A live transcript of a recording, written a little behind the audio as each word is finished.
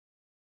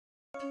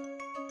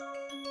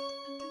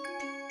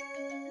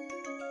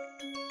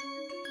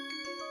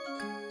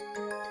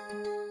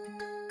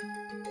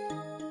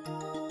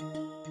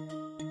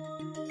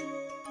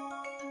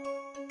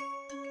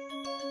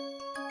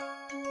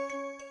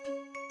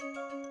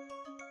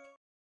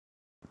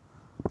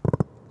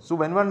So,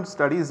 when one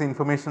studies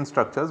information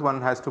structures,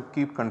 one has to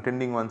keep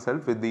contending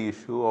oneself with the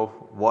issue of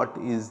what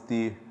is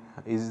the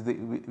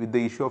with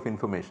the issue of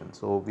information.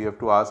 So, we have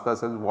to ask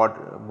ourselves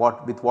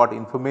with what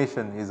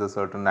information is a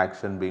certain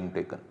action being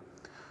taken.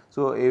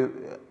 So,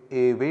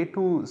 a way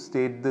to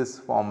state this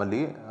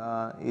formally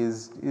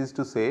is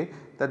to say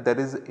that there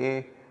is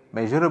a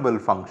measurable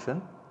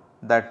function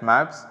that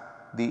maps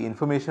the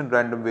information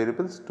random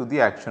variables to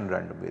the action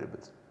random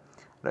variables,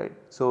 right.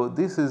 So,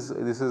 this is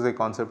a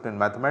concept in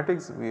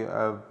mathematics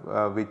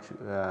which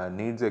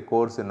needs a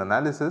course in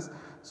analysis.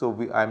 So,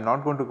 I am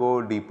not going to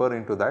go deeper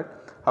into that.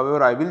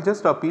 However, I will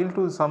just appeal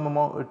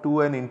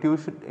to an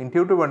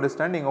intuitive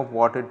understanding of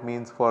what it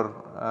means for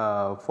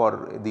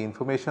the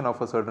information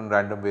of a certain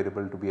random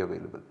variable to be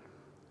available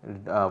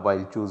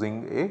while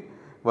choosing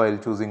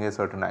a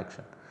certain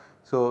action.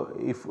 So,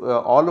 if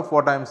all of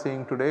what I am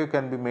saying today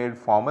can be made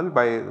formal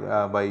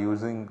by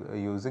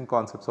using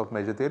concepts of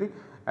measure theory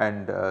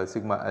and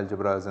sigma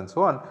algebras and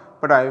so on,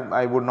 but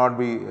I would not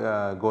be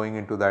going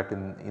into that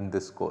in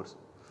this course.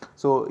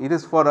 So, it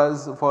is for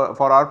us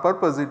for our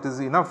purpose, it is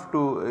enough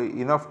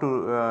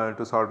to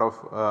sort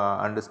of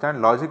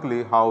understand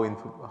logically how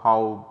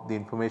the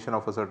information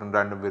of a certain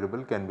random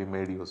variable can be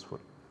made useful.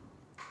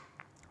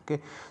 Okay.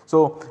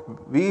 So,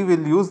 we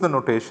will use the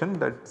notation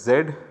that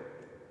Z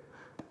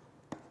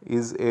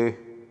is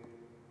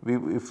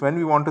when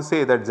we want to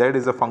say that Z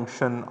is a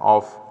function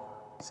of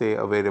say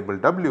a variable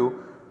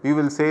W, we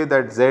will say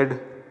that Z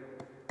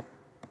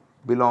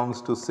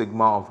belongs to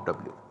sigma of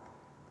W.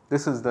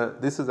 This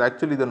is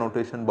actually the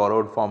notation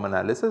borrowed from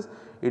analysis.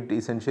 It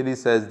essentially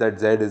says that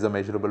Z is a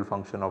measurable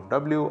function of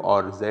W,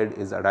 or Z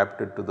is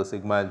adapted to the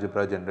sigma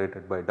algebra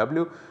generated by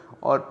W,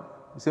 or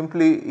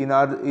simply in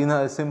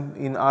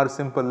our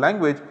simple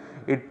language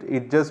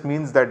it just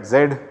means that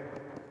Z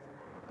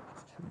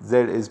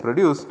is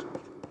produced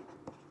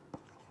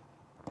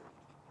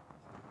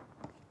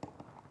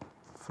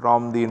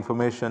from the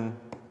information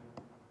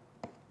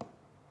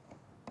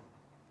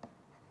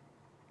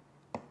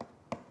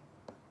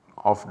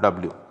of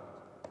W,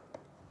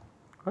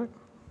 right.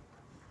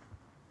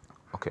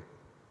 Okay.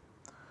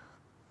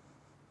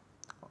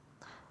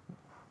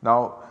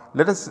 Now,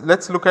 let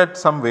us look at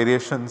some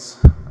variations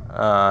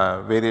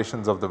of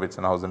the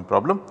Witsenhausen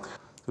problem.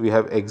 So, we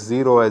have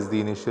x0 as the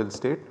initial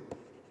state,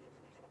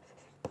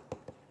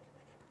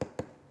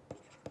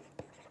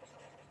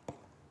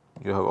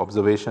 you have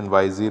observation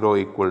y0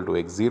 equal to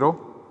x0,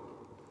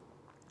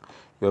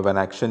 you have an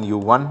action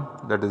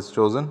u1 that is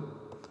chosen,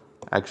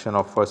 action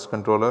of first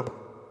controller,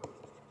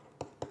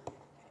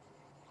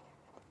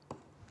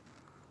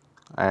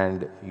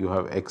 and you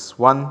have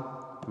x1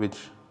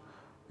 which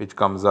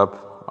comes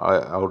up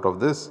out of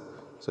this.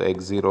 So,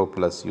 x0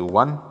 plus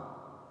u1,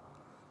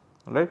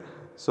 right.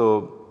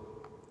 So,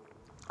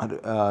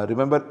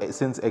 remember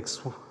since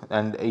x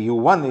and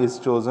u1 is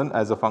chosen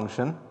as a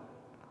function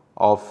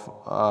of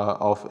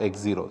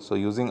x0. So,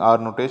 using our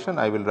notation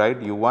I will write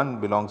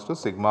u1 belongs to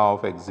sigma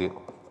of x0,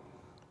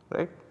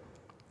 right.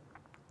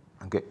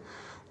 Okay.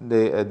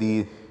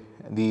 The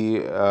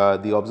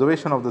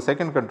observation of the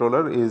second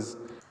controller is,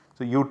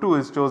 so u2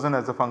 is chosen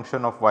as a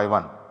function of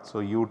y1. So,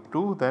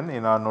 u2 then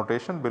in our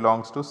notation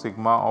belongs to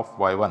sigma of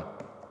y1,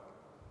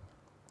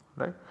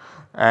 right,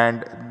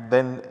 and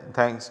then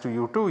thanks to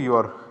u2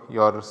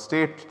 your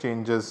state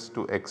changes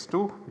to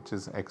x2, which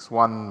is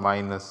x1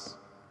 minus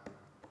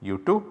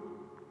u2,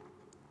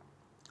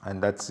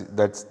 and that is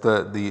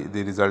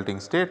the resulting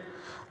state,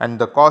 and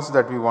the cost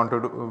that we want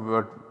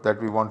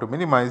to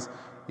minimize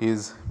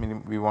is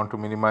we want to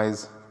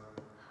minimize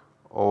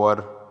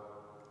over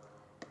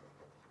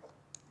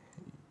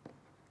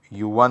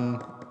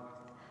u1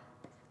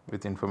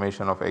 with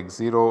information of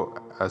x0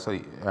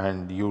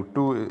 and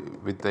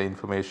u2 with the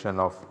information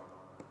of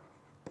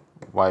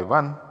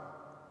y1.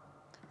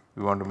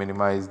 We want to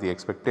minimize the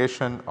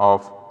expectation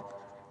of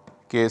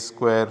k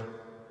square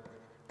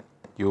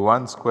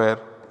u1 square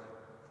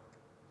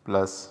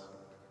plus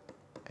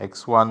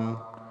x1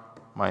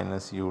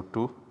 minus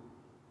u2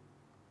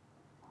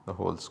 the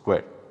whole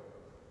square.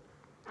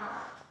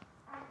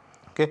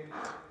 Okay.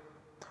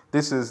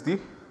 This is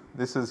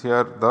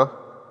here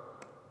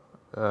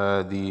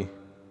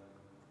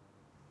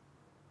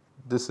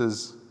this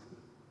is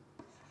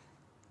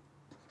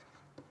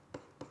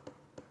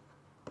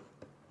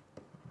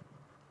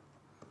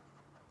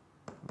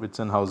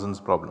Witsenhausen's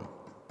problem.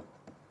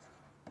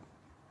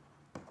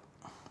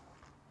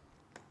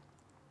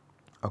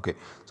 Okay.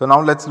 So,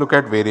 now let us look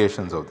at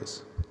variations of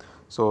this.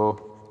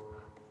 So,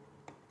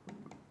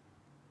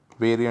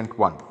 variant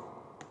 1,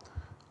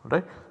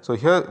 right. So,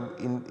 here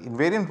in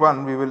variant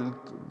 1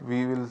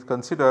 we will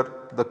consider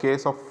the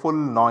case of full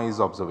noise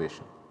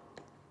observation.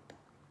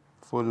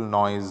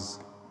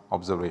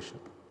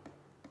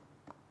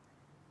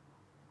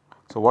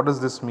 So, what does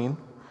this mean?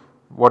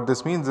 What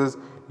this means is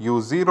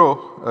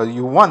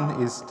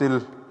u1 is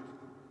still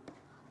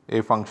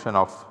a function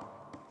of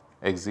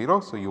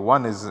x0. So,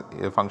 u1 is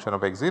a function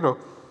of x0,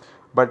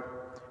 but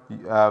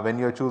when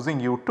you are choosing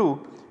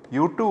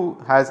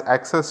u2 has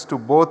access to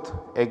both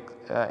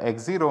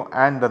x0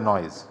 and the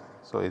noise.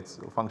 So, it is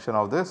a function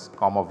of this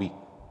comma v,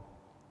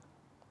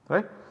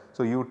 right.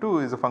 So,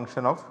 u2 is a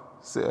function of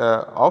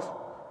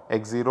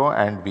x0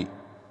 and v,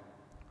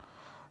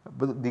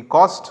 but the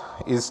cost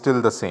is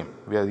still the same.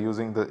 We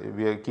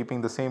are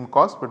keeping the same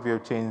cost, but we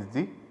have changed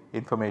the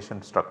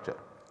information structure,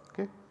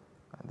 okay,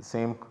 and the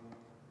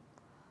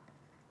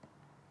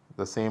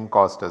same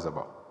cost as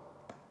above.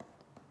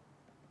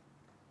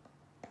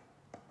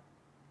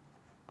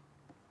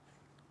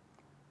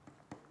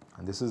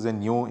 And this is a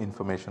new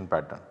information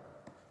pattern.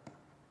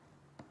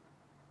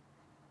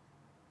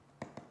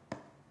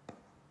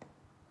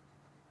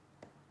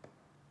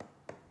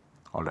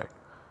 All right.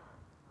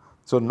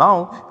 So,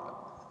 now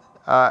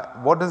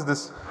what is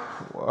this?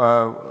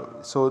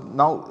 So,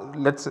 now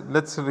let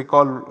us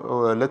recall,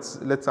 let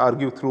us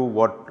argue through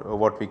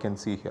what we can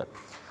see here.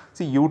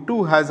 See,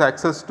 u2 has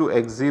access to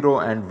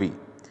x0 and v.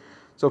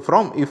 So,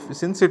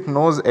 since it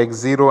knows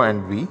x0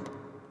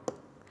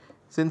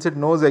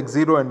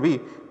 and v,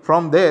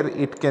 from there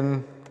it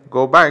can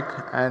go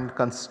back and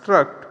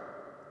construct,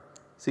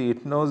 see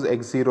it knows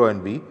x0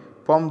 and v,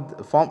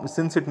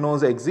 since it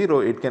knows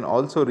x0 it can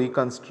also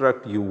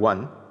reconstruct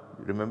u1,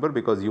 remember,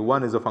 because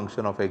u1 is a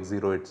function of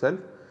x0 itself.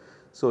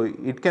 So,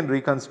 it can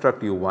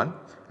reconstruct u1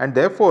 and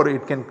therefore,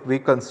 it can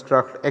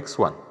reconstruct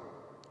x1,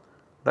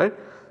 right.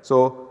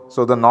 So,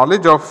 the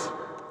knowledge of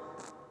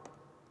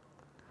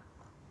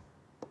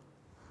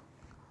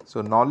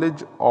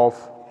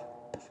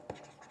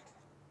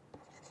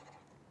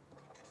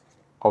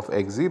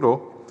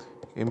x0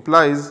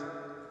 implies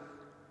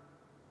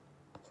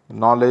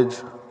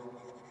knowledge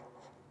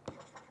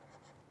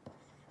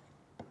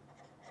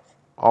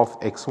of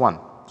x1.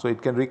 So,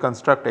 it can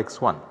reconstruct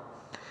x1,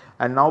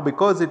 and now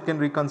because it can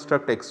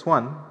reconstruct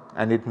x1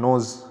 and it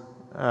knows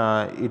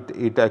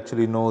it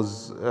actually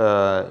knows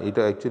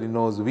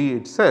v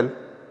itself,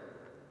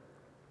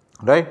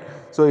 right.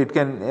 So, it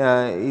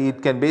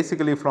can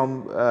basically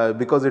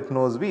because it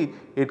knows v,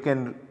 it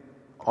can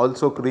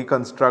also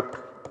reconstruct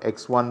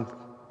x1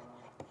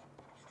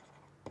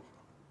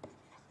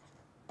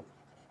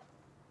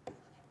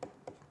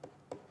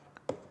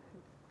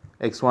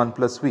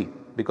 plus v,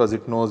 because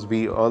it knows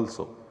v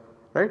also,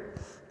 right.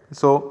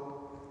 So,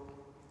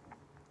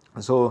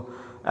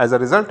 as a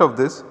result of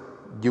this,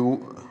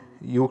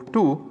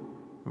 u2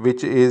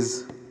 which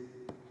is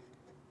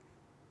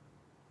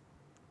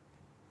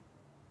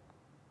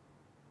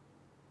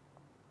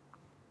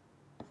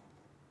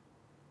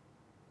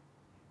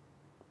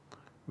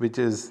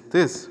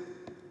this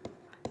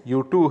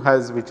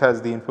u2 which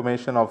has the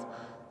information of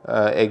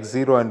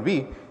x0 and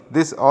v,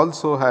 this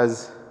also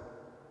has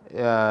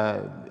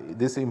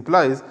this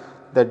implies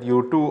that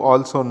u2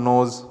 also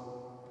knows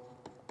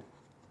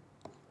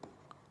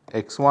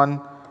x1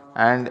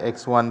 and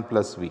x1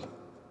 plus v,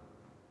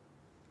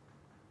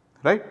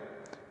 right.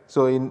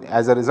 So,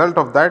 as a result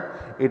of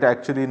that, it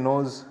actually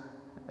knows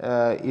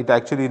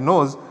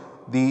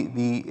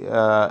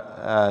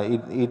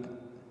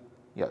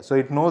so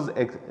it knows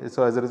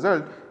so as a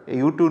result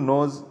u2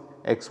 knows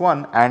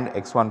x1 and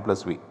x1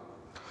 plus v.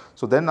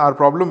 So, then our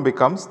problem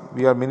becomes,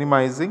 we are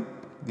minimizing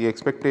the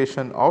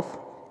expectation of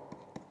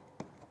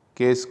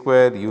k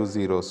square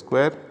u0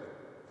 square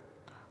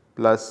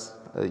plus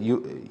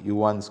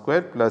u1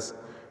 square plus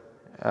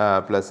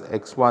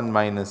x1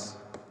 minus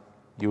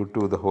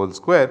u2 the whole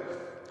square,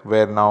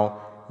 where now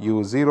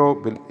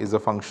u0 is a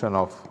function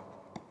of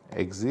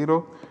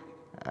x0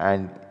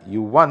 and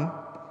u1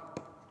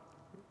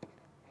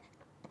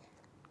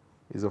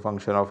 is a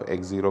function of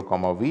x0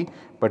 comma v,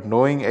 but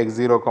knowing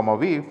x0 comma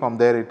v, from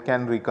there it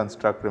can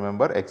reconstruct,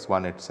 remember,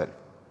 x1 itself.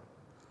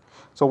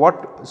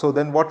 So,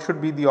 then what should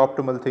be the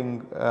optimal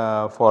thing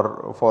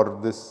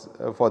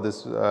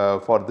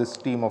for this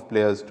team of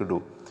players to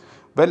do?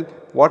 Well,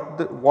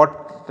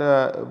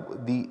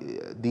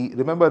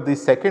 remember the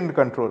second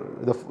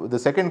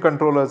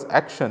controller's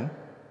action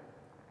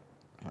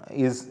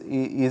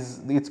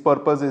its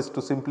purpose is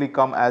to simply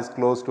come as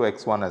close to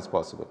x1 as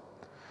possible.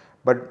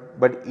 But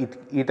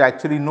it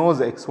actually knows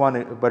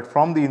x1, but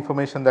from the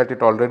information that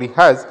it already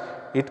has,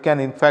 it can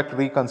in fact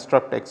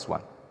reconstruct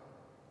x1.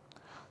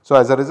 So,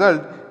 as a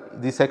result,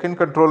 the second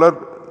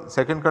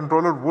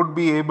controller would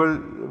be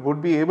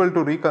able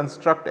to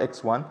reconstruct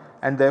x1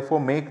 and therefore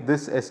make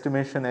this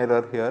estimation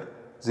error here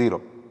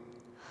 0.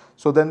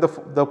 So, then the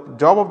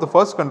job of the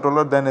first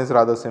controller then is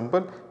rather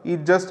simple.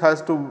 It just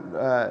has to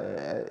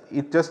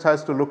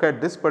look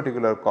at this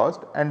particular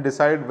cost and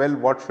decide, well,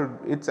 what should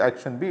its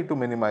action be to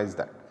minimize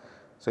that.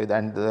 So,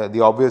 then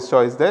the obvious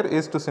choice there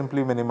is to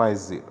simply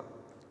minimize 0,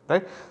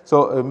 right.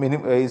 So,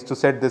 is to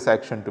set this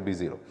action to be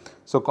 0.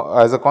 So,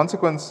 as a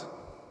consequence,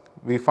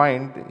 we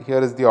find here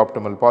is the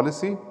optimal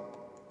policy.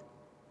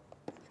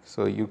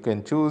 So, you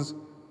can choose,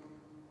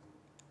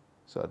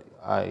 so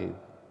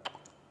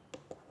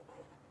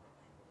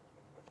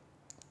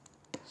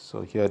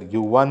here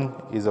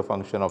u1 is a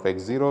function of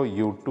x0,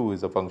 u2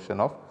 is a function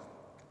of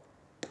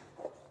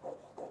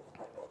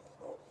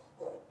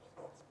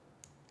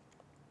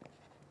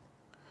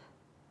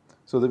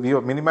so we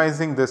are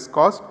minimizing this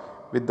cost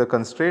with the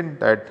constraint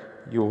that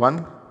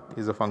u1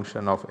 is a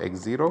function of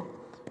x0,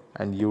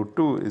 and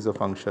u2 is a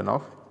function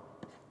of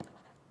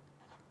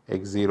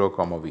x0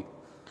 comma v.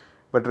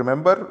 But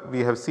remember, we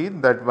have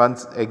seen that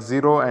once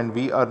x0 and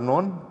v are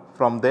known,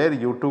 from there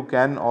u2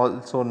 can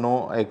also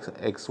know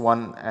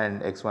x1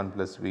 and x1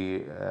 plus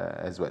v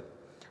as well,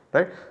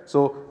 right.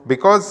 So,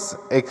 because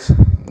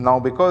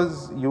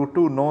because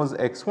u2 knows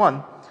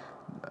x1,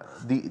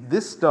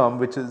 this term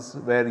which is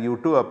where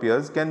u2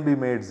 appears can be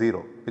made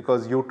 0,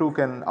 because u2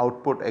 can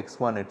output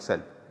x1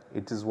 itself.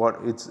 It is what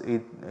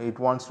it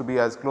wants to be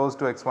as close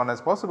to x1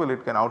 as possible,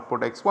 it can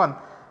output x1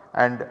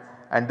 and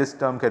this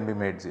term can be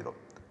made 0.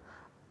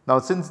 Now,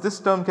 since this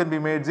term can be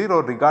made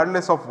 0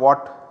 regardless of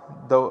what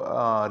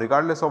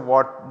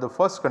the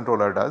first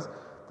controller does,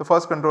 the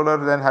first controller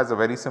then has a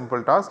very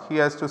simple task, he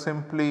has to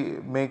simply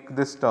make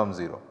this term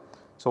 0.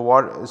 So,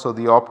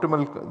 the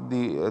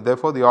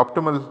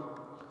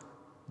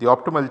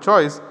optimal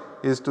choice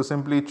is to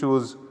simply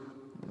choose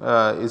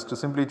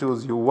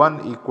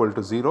u1 equal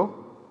to 0,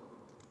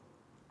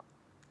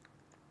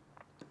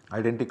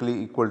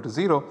 identically equal to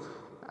 0,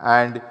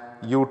 and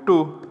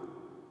u2.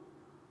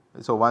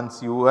 So,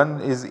 once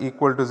u1 is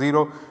equal to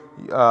 0,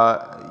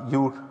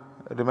 you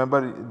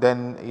remember,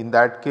 then in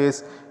that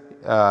case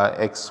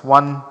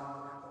x1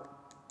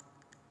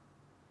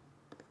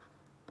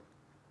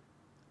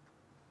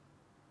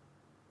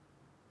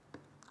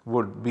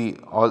 would be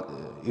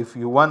if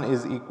u1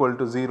 is equal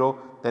to 0,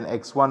 then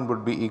x1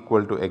 would be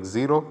equal to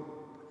x0.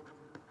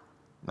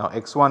 Now,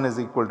 x1 is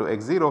equal to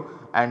x0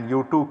 and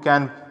u2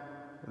 can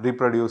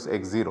reproduce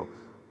x0,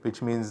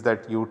 which means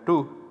that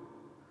u2,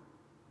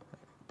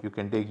 you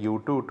can take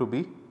u2 to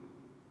be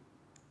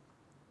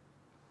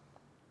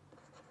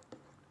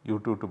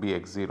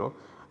x0,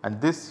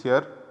 and this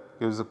here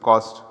gives a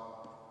cost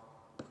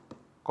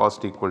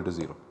equal to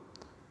 0,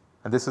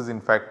 and this is in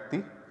fact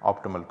the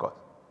optimal cost,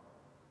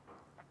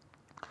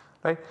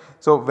 right.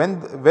 So,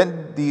 when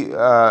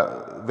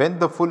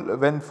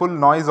full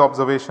noise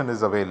observation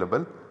is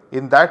available,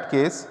 in that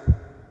case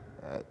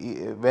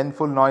when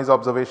full noise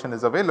observation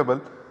is available,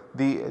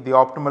 the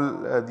optimal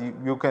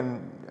you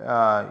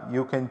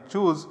can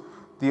choose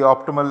the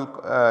optimal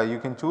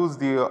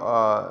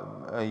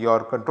your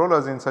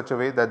controllers in such a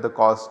way that the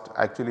cost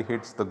actually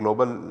hits the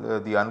global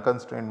the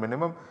unconstrained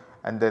minimum,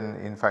 and then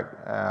in fact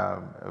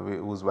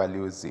whose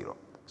value is 0.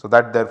 So,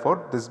 that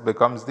therefore, this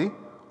becomes the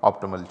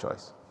optimal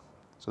choice.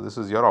 So, this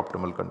is your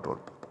optimal control.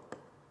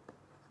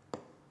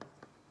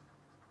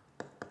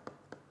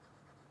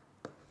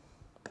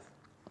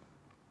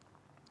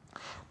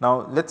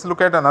 Now, let us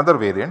look at another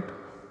variant.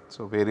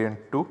 So,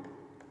 variant 2.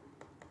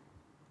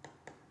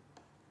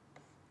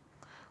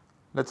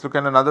 Let us look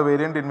at another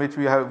variant in which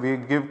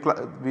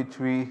which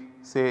we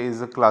say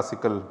is a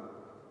classical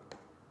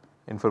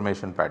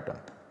information pattern.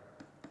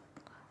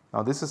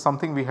 Now, this is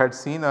something we had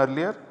seen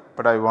earlier,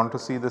 but I want to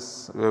see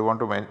this, I want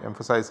to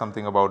emphasize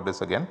something about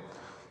this again.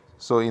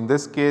 So, in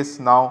this case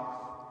now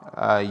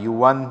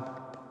u1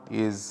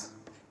 is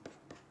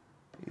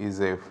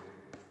a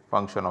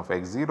function of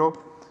x0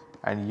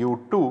 and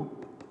u2,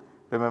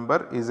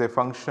 remember, is a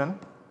function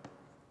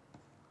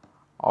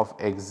of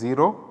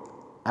x0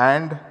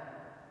 and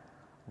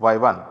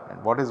y1.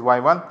 And what is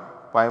y1?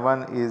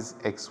 y1 is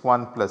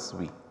x1 plus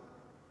v,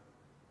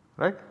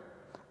 right.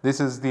 This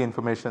is the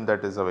information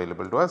that is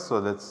available to us. So,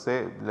 let us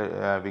say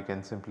we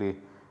can simply,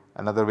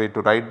 another way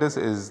to write this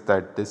is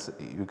that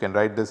you can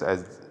write this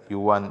as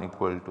u1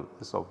 equal to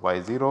this of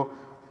y0,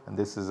 and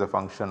this is a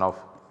function of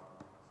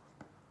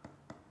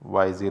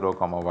y0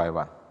 comma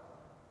y1,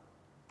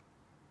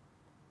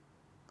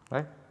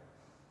 right.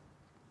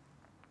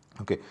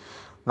 Okay.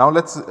 Now,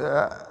 let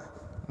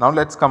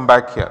us come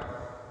back here.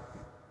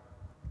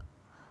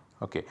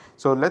 Okay.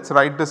 So, let us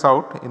write this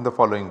out in the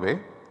following way.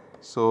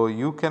 So,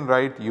 you can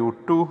write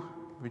u2,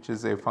 which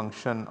is a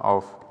function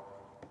of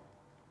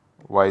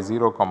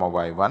y0 comma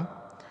y1.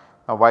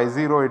 Now,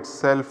 y0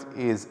 itself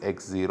is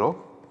x0.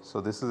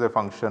 So, this is a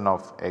function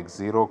of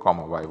x0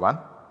 comma y1,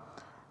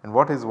 and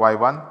what is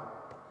y1?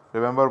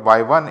 Remember,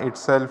 y1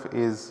 itself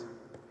is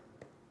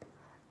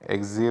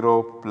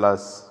x0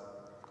 plus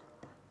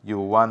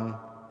u1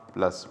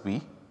 plus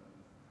v.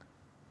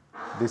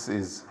 This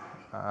is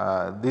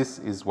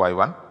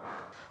y1.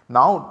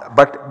 Now,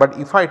 but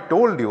if I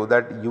told you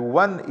that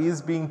u1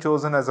 is being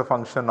chosen as a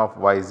function of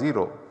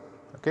y0,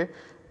 okay,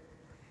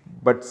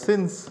 but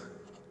since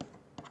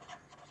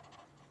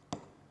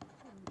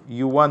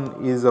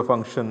u1 is a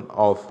function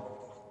of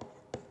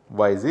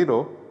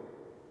y0,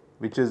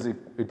 which is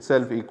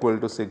itself equal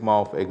to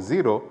sigma of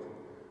x0,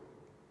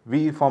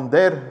 from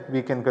there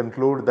we can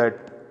conclude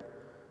that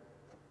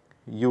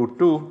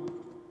u2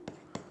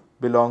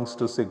 belongs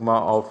to sigma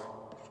of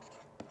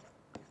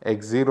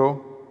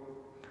x0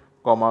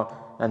 comma,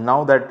 and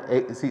now that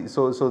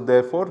so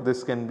therefore,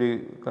 this can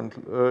be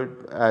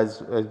concluded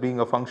as being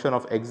a function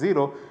of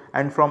x0,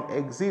 and from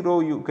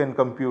x0 you can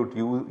compute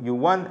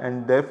u1,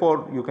 and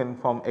therefore, you can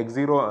from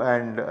x0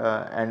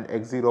 and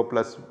x0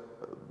 plus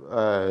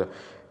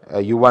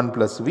u1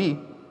 plus v,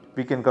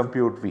 we can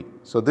compute v.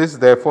 So, this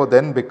therefore,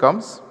 then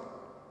becomes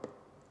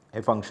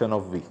a function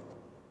of v.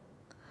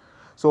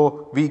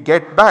 So, we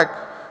get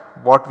back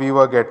what we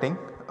were getting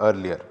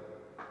earlier.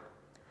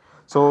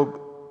 There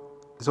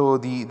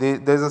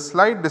is a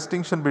slight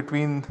distinction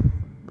between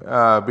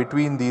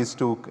these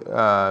two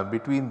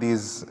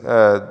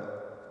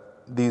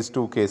these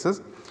two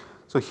cases.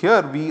 So,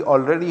 here we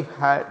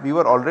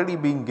were already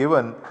being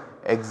given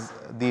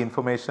the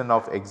information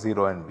of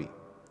x0 and v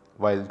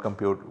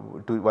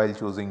while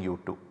choosing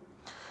u2,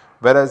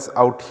 whereas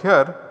out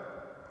here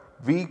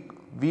we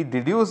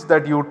deduced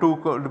that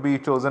u2 could be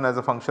chosen as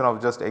a function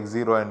of just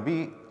x0 and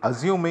v,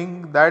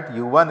 assuming that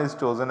u1 is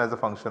chosen as a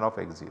function of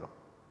x0,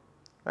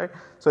 right.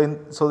 So,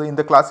 in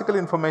the classical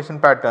information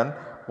pattern,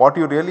 what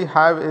you really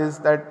have is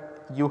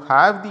that you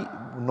have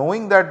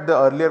knowing that the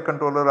earlier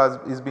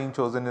controller is being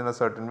chosen in a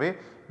certain way,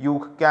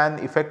 you can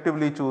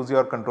effectively choose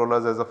your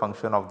controllers as a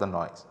function of the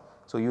noise.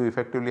 So, you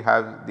effectively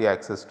have the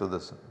access to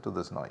this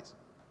noise.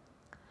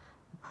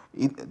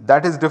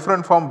 That is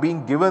different from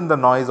being given the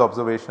noise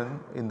observation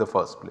in the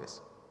first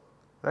place,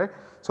 right.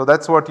 So,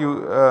 that is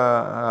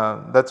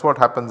what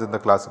happens in the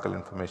classical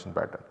information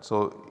pattern.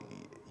 So,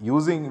 we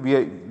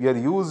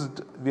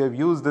have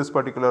used this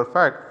particular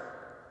fact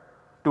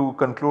to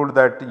conclude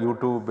that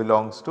u2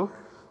 belongs to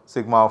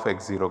sigma of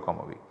x0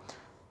 comma v.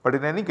 But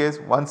in any case,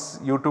 once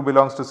u2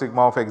 belongs to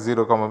sigma of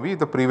x0 comma v,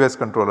 the previous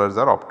controllers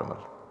are optimal.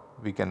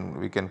 We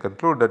can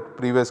conclude that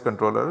previous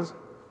controllers,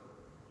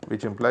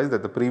 which implies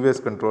that the previous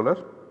controller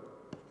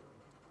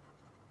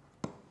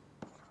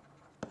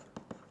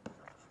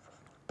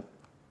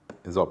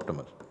is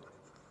optimal.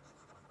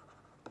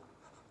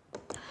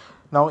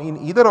 Now, in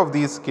either of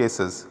these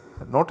cases,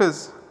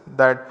 notice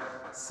that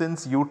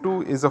since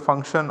u2 is a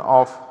function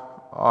of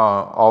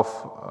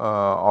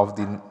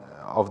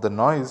the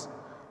noise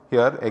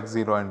here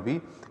x0 and v,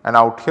 and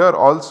out here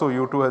also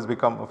u2 has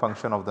become a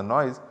function of the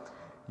noise,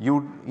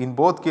 in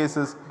both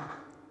cases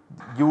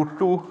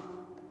u2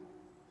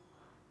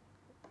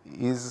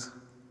 is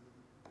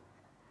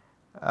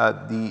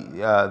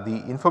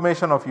the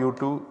information of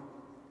u2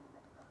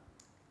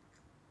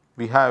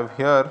 we have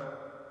here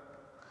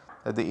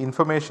that the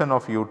information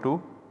of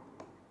u2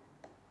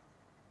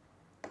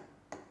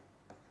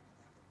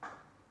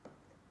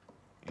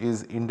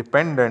 is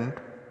independent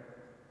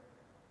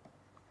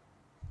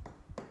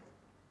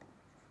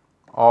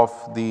of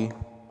the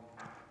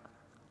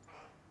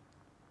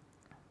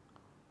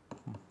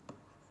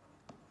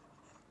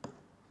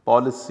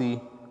policy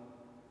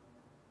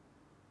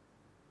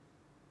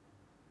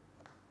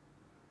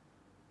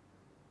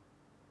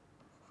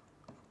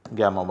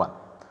gamma 1.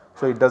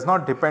 So, it does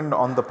not depend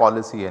on the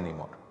policy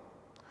anymore.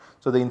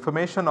 So, the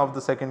information of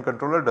the second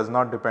controller does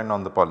not depend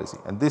on the policy,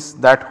 and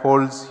that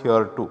holds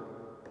here too.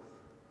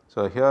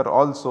 So, here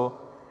also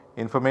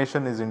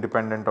information is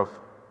independent of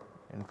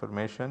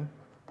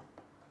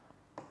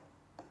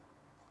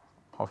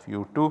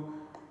u2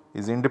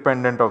 is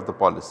independent of the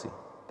policy.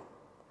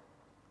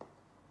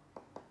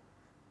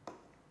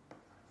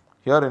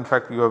 Here in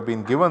fact, you have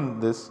been given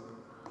this.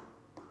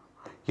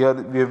 Here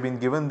we have been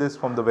given this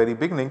from the very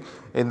beginning,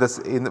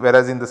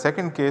 whereas in the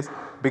second case,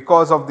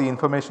 because of the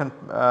information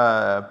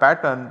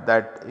pattern,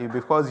 that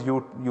because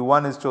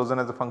u1 is chosen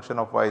as a function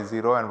of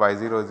y0 and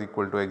y0 is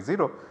equal to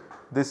x0,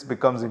 this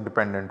becomes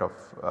independent of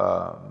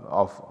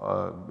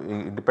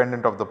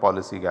the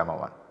policy gamma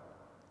 1,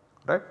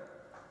 right.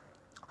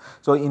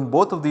 So, in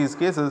both of these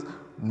cases,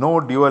 no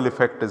dual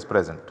effect is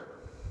present.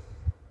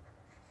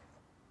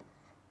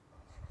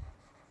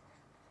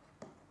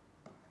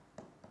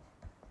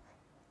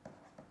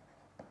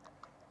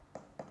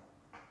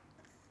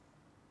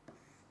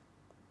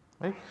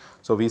 Right.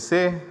 So, we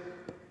say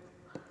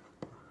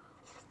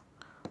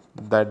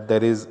that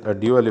there is a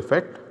dual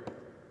effect,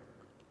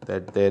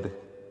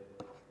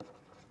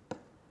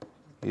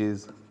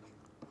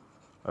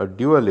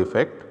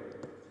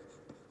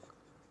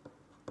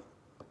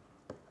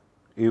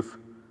 if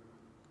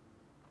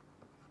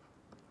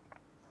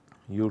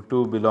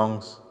u2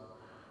 belongs,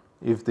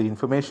 if the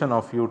information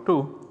of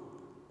u2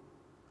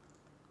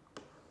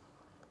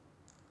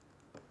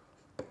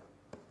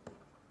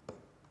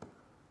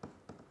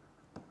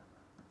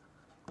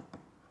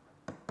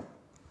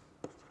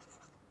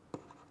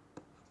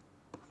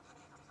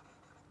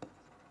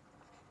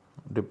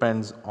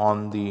 depends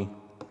on the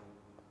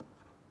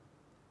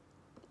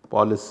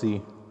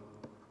policy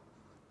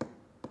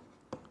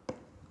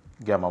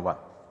gamma 1.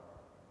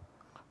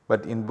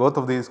 But in both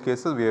of these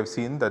cases we have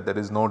seen that there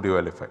is no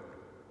dual effect,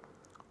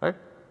 right.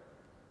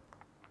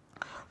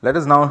 Let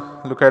us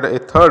now look at a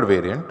third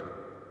variant.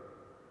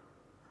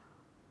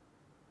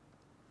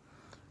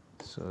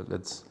 So,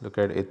 let us look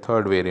at a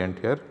third variant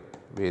here,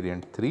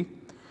 variant 3.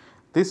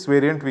 This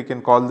variant, we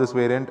can call this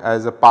variant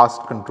as a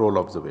past control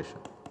observation.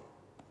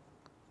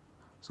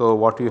 So,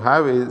 what you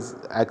have is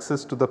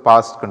access to the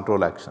past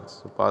control actions,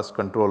 so past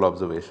control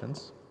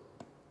observations.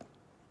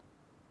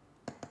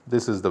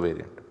 This is the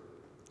variant.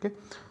 Okay.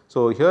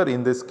 So, here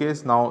in this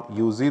case now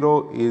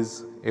u0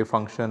 is a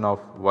function of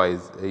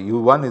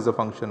u1 is a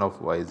function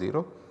of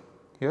y0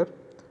 here,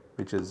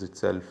 which is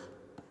itself,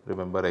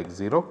 remember,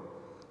 x0.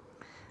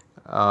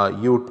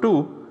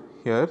 U2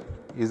 here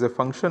is a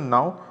function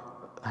now,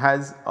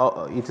 has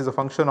it is a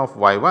function of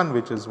y1,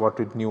 which is what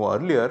it knew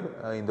earlier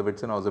in the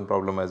Witsenhausen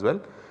problem as well,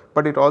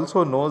 but it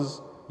also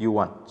knows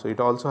u1. So, it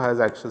also has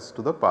access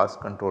to the pass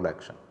control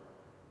action.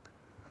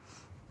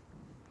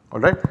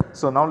 Alright.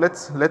 So, now let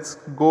us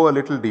go a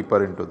little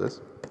deeper into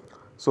this.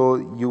 So,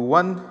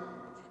 u1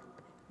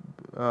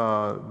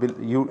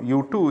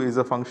 u2 is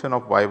a function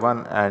of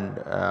y1 and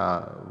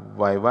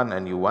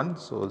u1.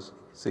 So,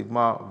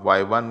 sigma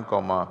y1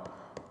 comma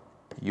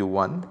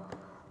u1,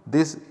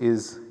 this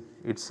is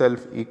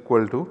itself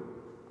equal to,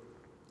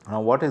 now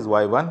what is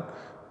y1?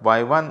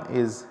 y1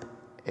 is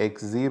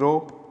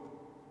x0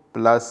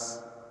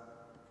 plus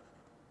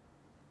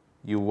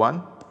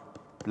u1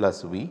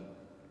 plus v.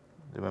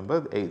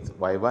 Remember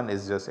y1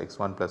 is just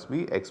x1 plus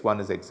v, x1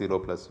 is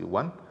x0 plus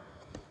u1,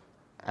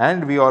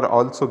 and we are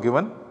also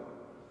given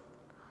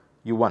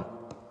u1.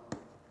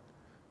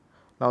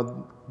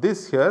 Now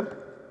this here,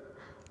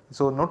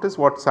 so notice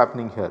what is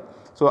happening here.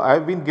 So I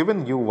have been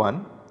given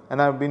u1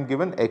 and I have been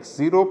given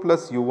x0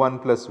 plus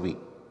u1 plus v.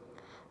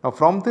 Now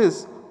from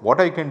this what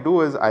I can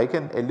do is I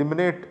can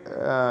eliminate,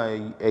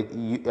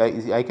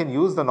 I can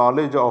use the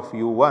knowledge of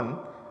u1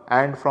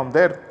 and from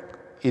there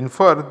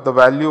infer the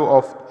value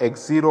of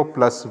x0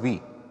 plus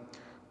v,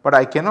 but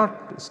I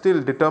cannot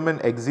still determine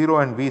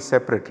x0 and v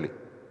separately,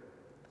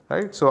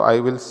 right. So I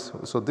will,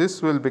 so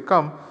this will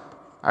become,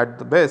 at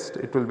the best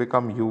it will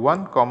become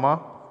u1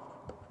 comma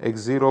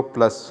x0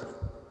 plus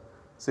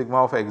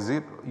sigma of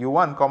x0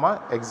 u1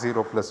 comma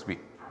x0 plus v.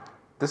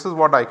 This is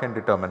what I can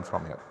determine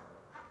from here.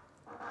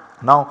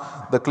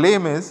 Now the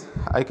claim is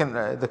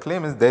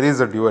there is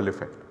a dual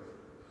effect.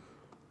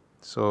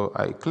 So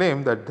I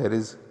claim that there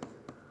is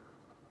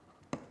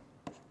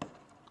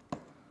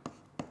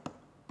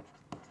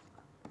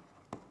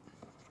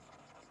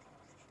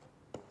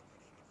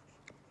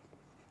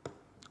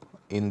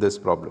in this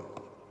problem.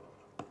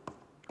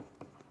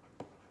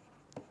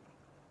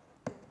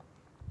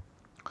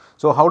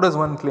 So how does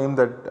one claim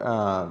that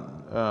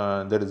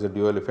there is a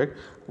dual effect?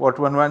 What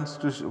one wants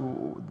to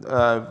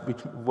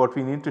what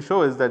we need to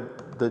show is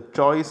that the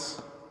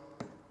choice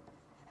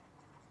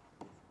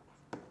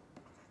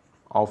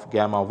of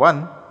gamma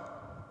 1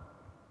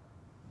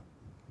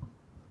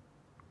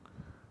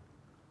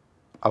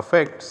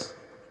 affects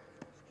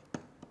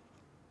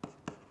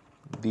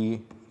the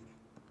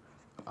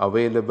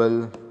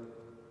available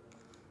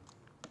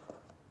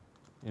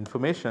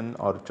information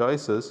or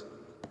choices,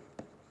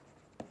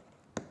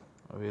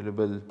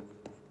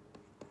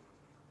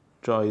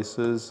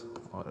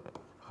 or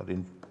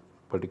in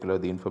particular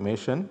the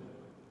information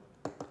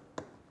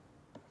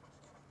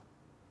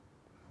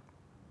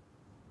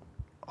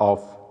of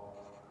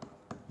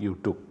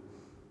u2.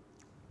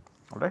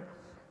 Alright.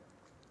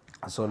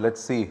 So let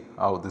us see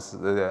how this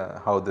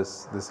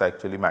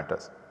actually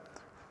matters.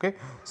 Okay.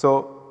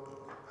 So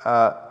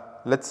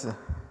let us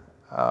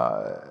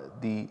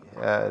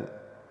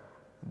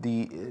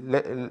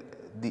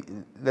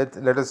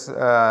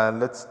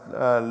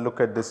look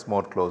at this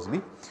more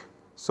closely.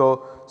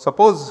 So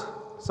suppose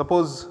okay,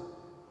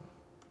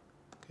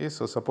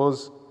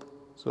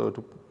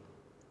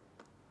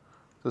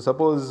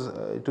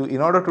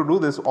 in order to do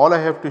this, all I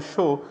have to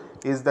show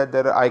is that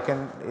I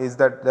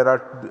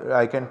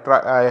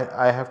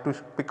have to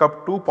pick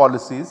up two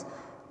policies,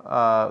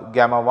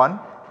 gamma 1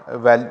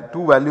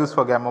 two values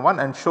for gamma 1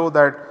 and show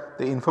that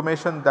the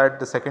information that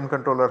the second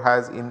controller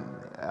has in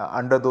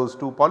under those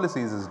two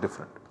policies is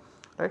different,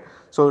 right.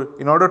 So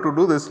in order to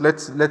do this,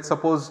 let's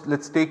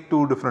take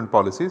two different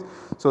policies.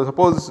 So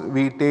suppose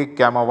we take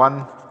gamma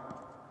 1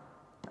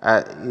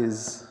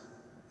 is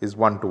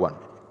 1 to 1.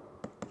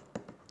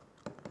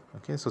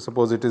 Okay, so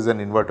suppose it is an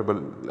invertible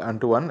 1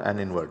 to 1 and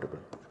invertible,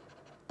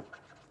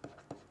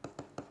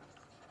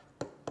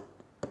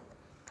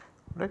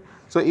 right.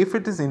 So if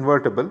it is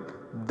invertible,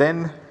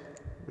 then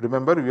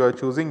remember we are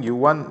choosing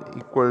u1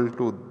 equal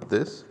to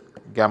this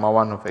gamma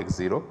 1 of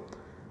x0.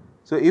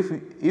 So if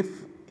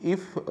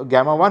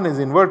gamma 1 is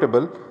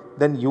invertible,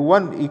 then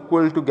u1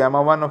 equal to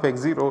gamma 1 of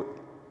x0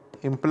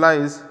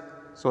 implies,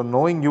 so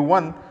knowing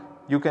u1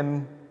 we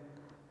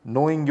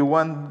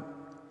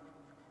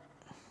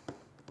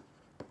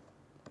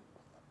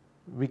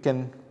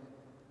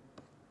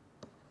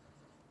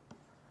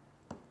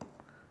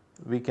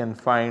can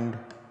find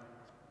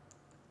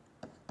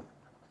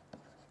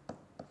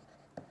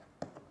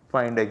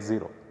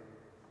x0,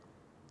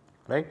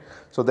 right.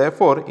 So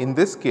therefore in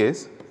this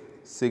case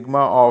sigma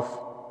of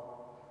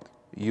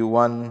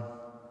u1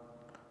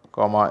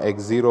 comma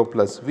x0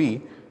 plus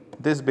v,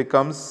 this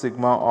becomes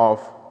sigma of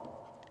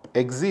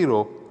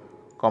x0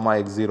 comma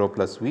x0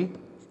 plus v,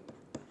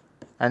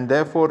 and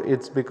therefore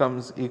it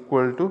becomes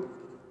equal to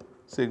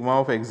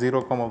sigma of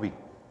x0 comma v,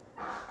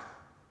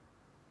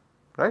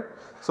 right.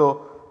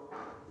 So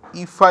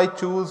if I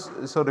choose,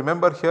 so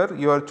remember here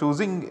you are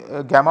choosing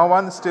gamma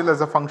 1 still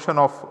as a function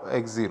of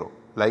x0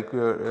 like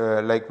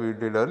we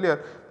did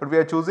earlier, but we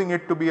are choosing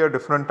it to be a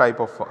different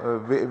type of,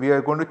 we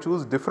are going to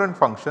choose different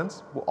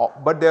functions,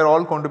 but they are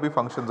all going to be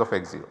functions of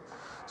x0.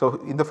 So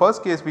in the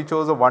first case we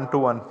chose a 1 to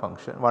 1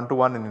 function, 1 to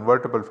 1 an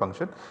invertible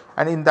function,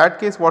 and in that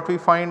case what we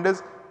find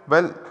is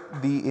Well,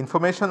 the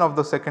information of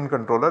the second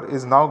controller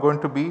is now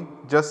going to be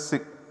just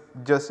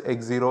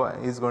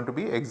x0 is going to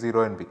be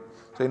x0 and v.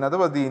 So, in other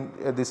words,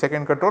 the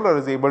second controller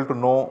is able to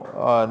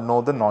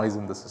know the noise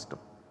in the system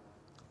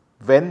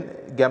when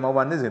gamma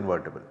 1 is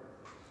invertible.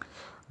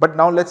 But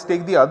now let us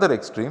take the other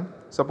extreme.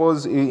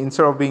 Suppose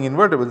instead of being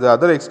invertible, the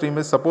other extreme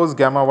is, suppose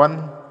gamma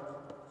 1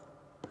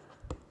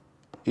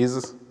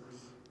 is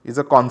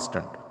a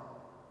constant.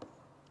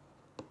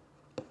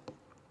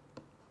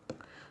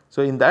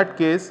 So, in that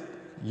case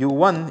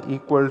u1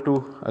 equal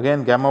to,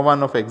 again gamma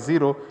 1 of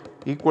x0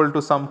 equal to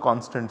some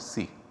constant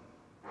c,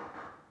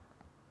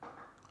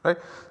 right.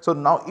 So,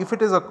 now if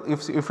it is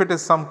if it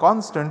is some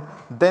constant,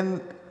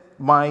 then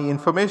my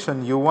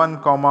information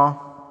u1 comma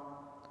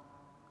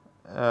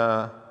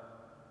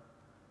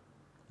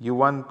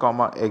u1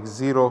 comma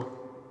x0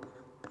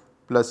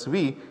 plus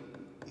v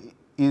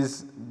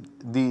is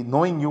the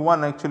knowing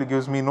u1 actually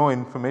gives me no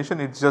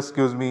information, it just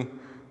gives me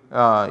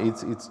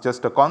it is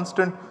just a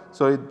constant.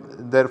 So,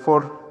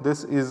 therefore,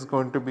 this is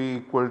going to be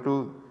equal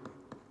to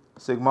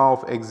sigma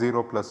of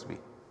x0 plus v.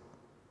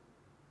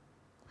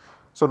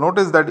 So,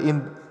 notice that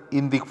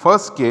in the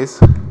first case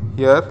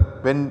here,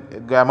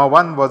 when gamma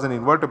 1 was an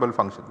invertible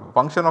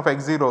function of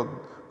x0,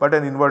 but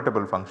an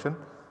invertible function,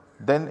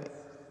 then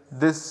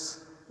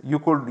this you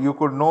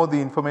could know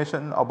the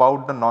information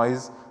about the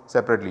noise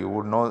separately. You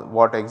would know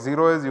what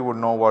x0 is, you would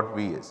know what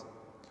v is.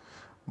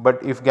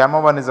 But if gamma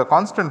 1 is a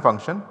constant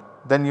function,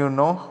 then you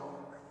know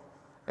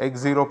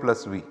x0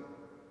 plus v,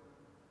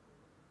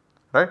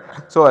 right.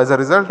 So, as a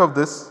result of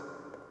this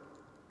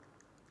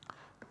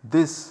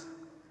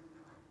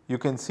you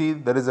can see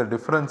there is a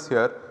difference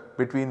here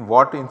between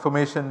what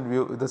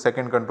information the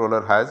second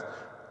controller has,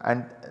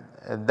 and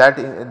that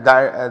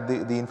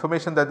the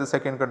information that the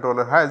second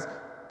controller has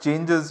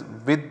changes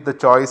with the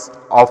choice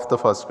of the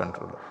first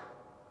controller,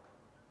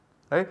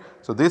 right.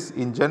 So, this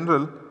in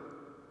general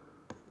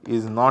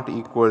is not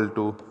equal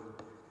to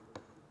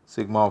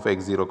sigma of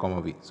x0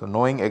 comma v. So,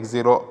 knowing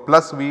x0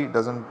 plus v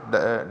does not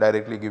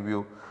directly give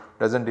you,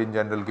 does not in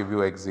general give you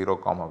x0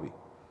 comma v.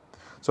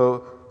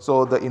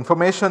 So, the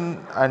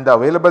information and the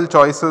available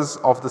choices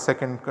of the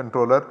second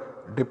controller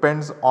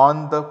depends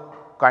on the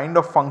kind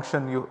of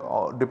function you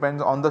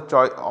depends on the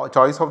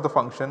choice of the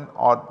function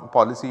or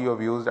policy you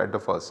have used at the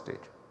first stage,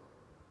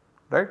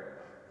 right.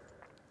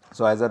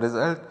 So, as a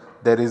result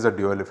there is a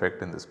dual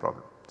effect in this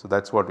problem. So,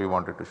 that is what we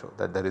wanted to show,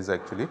 that there is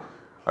actually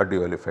a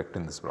dual effect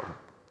in this problem.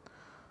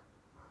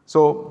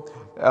 So,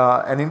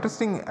 an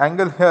interesting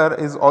angle here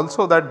is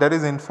also that there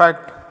is in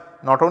fact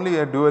not only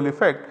a dual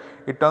effect,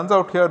 it turns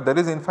out here there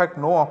is in fact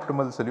no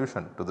optimal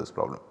solution to this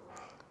problem.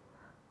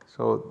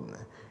 So,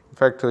 in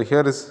fact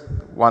here is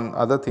one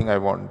other thing I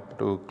want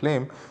to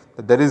claim,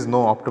 that there is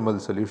no optimal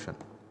solution.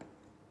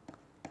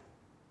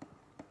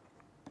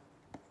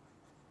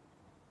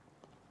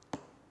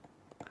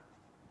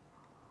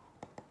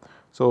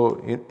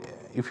 So,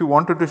 if you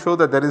wanted to show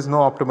that there is no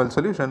optimal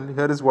solution,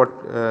 here is what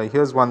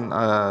here is one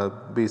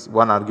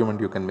argument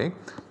you can make.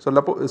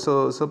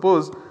 So,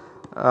 suppose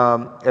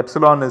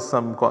epsilon is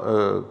some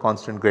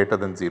constant greater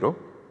than 0,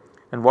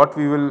 and what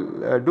we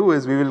will do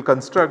is we will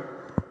construct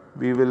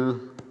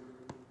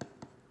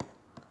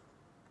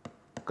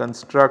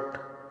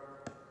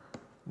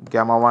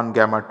gamma 1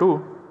 gamma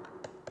 2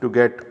 to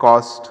get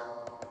cost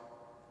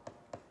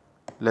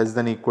less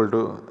than equal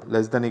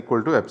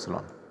to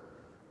epsilon.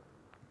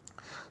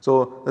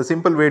 So, the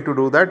simple way to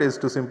do that is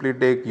to simply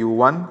take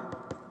u1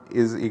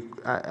 is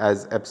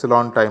as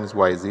epsilon times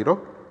y0,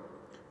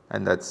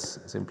 and that is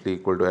simply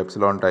equal to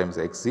epsilon times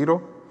x0,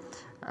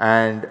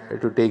 and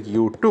to take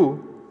u2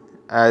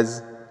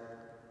 as,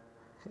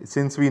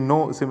 since we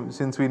know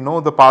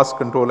the past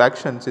control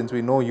action, since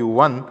we know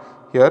u1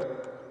 here,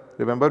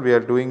 remember we are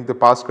doing the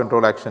past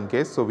control action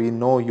case. So, we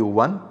know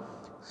u1.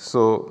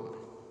 So,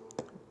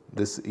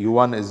 this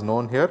u1 is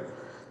known here.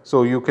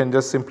 So, you can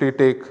just simply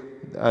take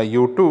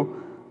u2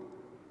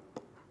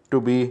 to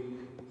be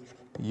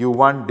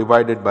u1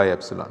 divided by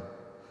epsilon,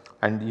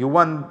 and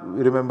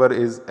u1 remember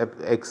is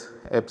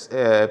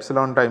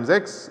epsilon times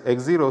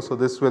x0. So,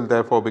 this will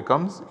therefore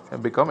become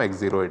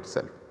x0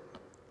 itself,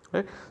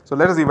 right. So,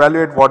 let us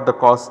evaluate what the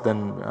cost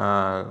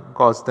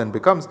then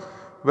becomes.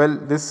 Well,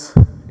 this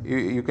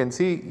you can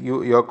see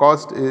your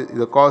cost is,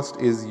 the cost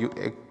is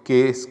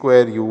k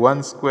square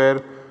u1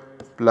 square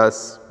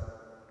plus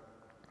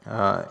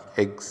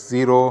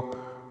x0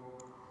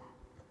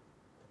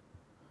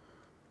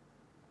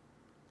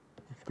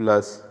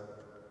 plus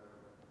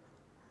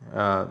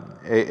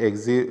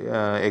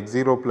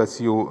x0 plus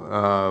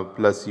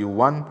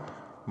u1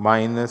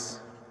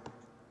 minus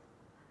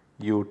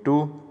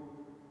u2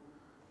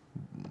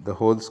 the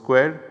whole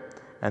squared,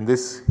 and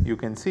this you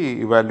can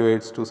see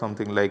evaluates to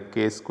something like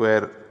k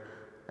square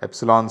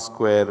epsilon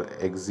square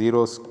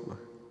x0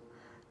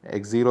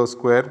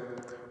 square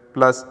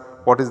plus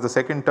what is the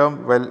second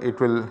term? Well, it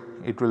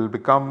will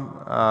become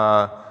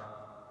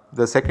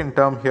the second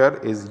term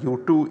here is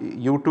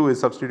u2 is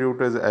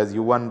substituted as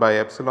u1 by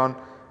epsilon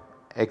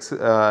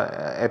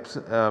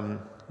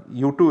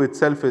u2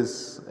 itself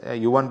is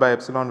u1 by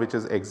epsilon, which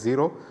is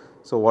x0.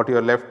 So, what you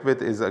are left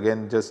with is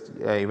again just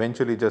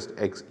eventually just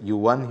x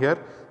u1 here.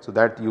 So,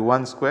 that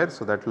u1 square,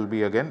 so that will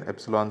be again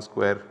epsilon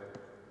square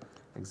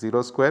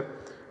x0 square,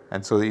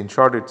 and so in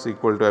short it is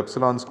equal to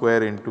epsilon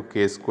square into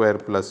k square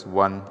plus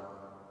 1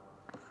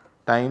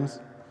 times.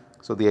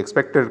 So, the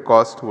expected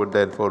cost would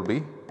therefore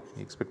be,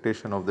 the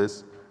expectation of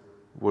this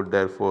would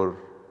therefore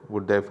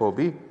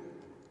be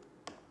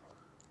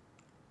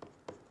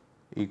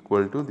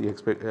equal to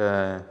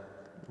the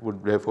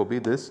would therefore be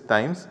this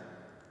times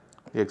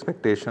the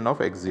expectation of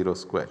x0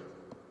 square,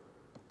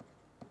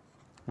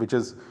 which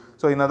is,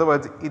 so in other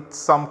words it is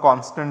some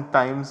constant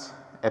times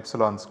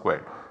epsilon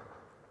squared,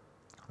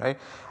 right.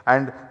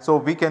 And so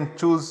we can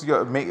choose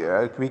your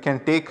we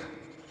can take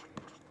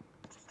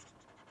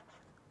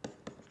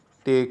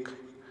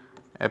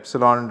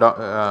epsilon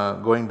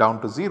going down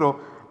to 0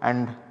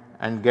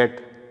 and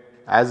get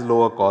as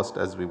low a cost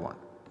as we want.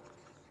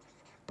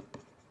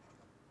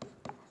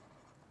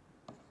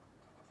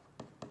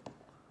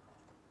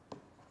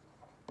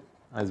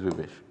 As we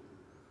wish.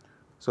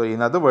 So,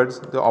 in other words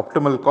the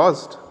optimal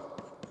cost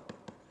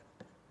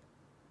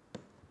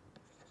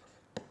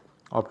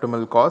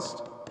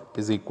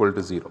is equal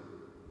to 0.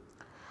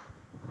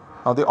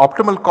 Now, the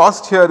optimal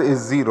cost here is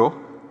 0,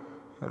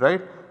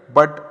 right,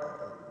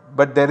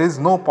 but there is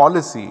no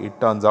policy, it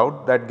turns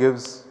out, that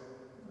gives,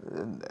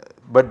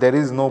 but there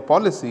is no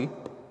policy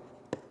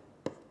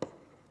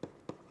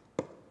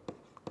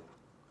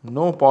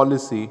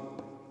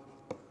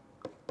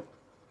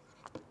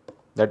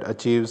that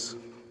achieves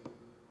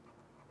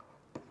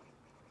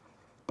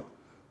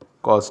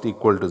cost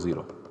equal to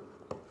 0.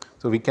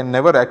 So, we can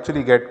never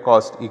actually get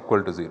cost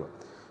equal to 0,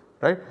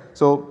 right.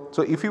 So,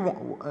 if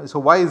you so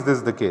why is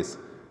this the case?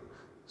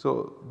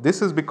 So,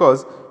 this is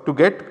because to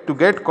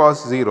get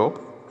cost 0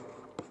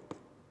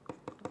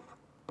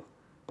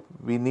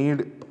 we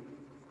need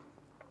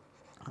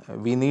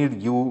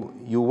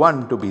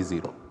u1 to be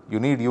 0. You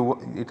need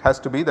it has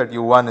to be that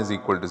u1 is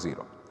equal to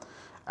 0,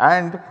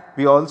 and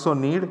we also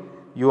need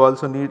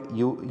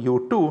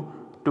u2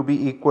 to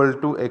be equal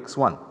to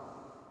x1,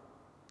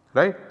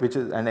 right, which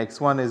is, and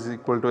x1 is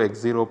equal to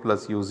x0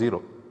 plus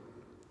u0.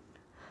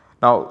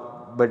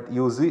 Now, but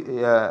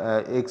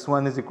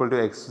x1 is equal to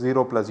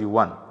x0 plus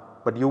u1,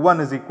 but u1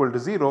 is equal to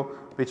 0,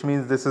 which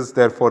means this is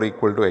therefore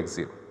equal to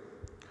x0,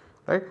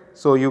 right.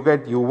 So, you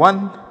get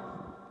u1,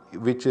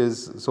 which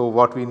is, so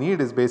what we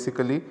need is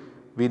basically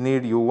we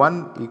need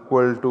u1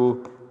 equal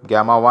to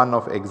gamma 1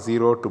 of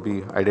x0 to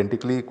be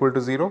identically equal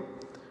to 0,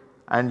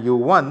 and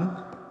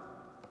u1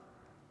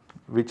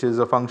 which is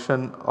a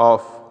function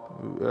of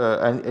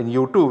and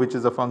u2 which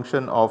is a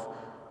function of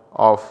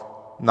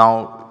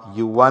now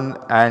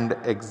u1 and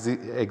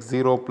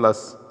x0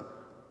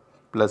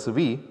 plus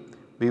v,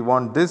 we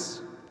want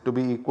this to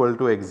be equal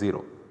to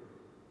x0.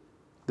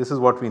 This is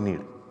what we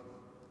need.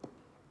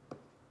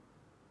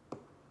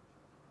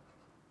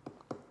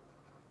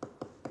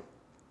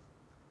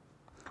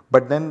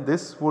 But then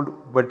this would,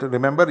 but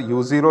remember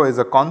u0 is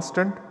a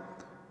constant,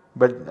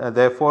 but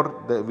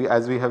therefore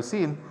as we have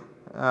seen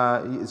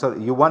sorry,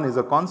 u1 is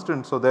a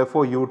constant. So,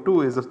 therefore,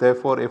 u2 is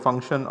therefore a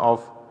function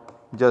of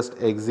just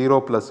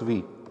x0 plus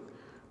v,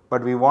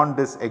 but we want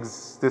this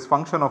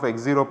function of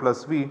x0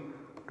 plus v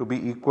to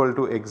be equal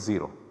to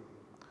x0.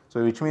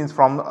 So, which means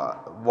from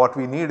what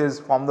we need is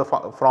from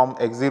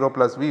x0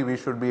 plus v we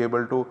should be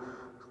able to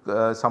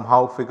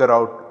somehow figure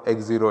out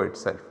x0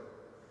 itself.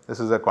 This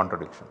is a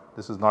contradiction,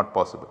 this is not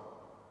possible.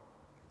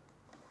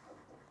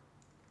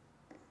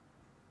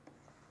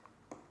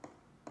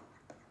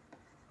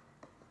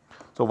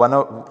 So,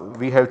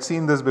 we have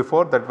seen this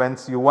before, that when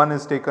u1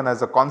 is taken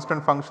as a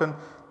constant function,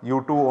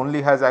 u2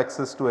 only has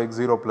access to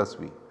x0 plus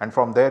v, and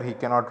from there he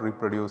cannot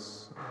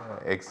reproduce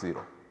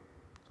x0.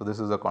 So, this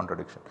is a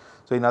contradiction.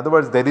 So, in other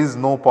words there is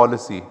no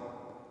policy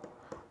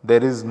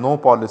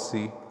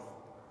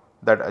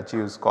that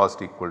achieves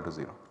cost equal to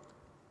 0,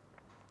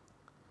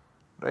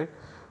 right.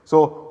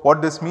 So,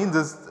 what this means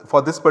is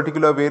for this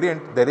particular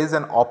variant there is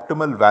an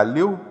optimal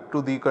value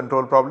to the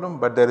control problem,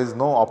 but there is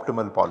no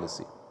optimal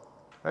policy,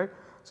 right.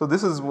 So,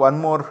 this is one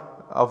more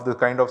of the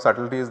kind of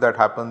subtleties that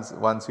happens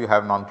once you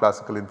have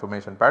non-classical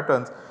information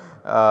patterns,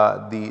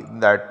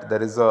 that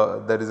there is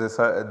a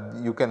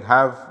you can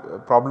have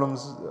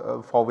problems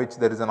for which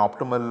there is an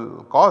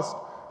optimal cost,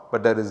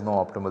 but there is no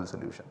optimal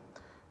solution.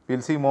 We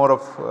will see more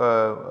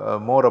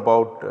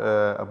about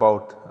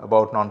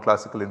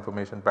non-classical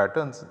information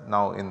patterns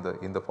now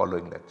in the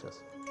following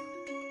lectures.